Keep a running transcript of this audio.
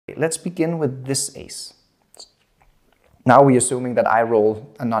let's begin with this ace. Now we're assuming that I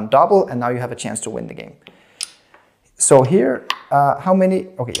roll a non-double, and now you have a chance to win the game. So here, how many,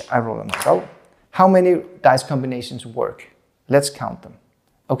 okay, I roll a non-double. How many dice combinations work? Let's count them.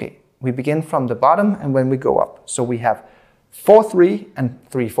 Okay, we begin from the bottom and when we go up. So we have 4-3 and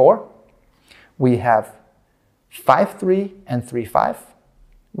 3-4. We have 5-3 and 3-5.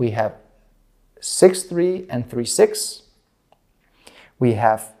 We have 6-3 and 3-6. We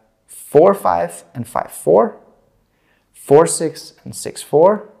have 4-5 and 5-4. 4-6 and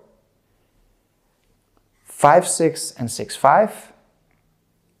 6-4. 5-6 and 6-5.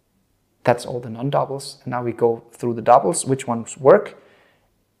 That's all the non-doubles. And now we go through the doubles, which ones work.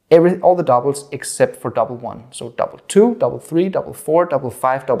 All the doubles except for double 1. So double 2, double 3, double 4, double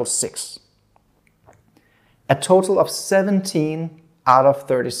 5, double 6. A total of 17 out of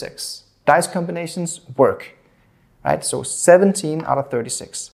 36. Dice combinations work, right? So 17 out of 36.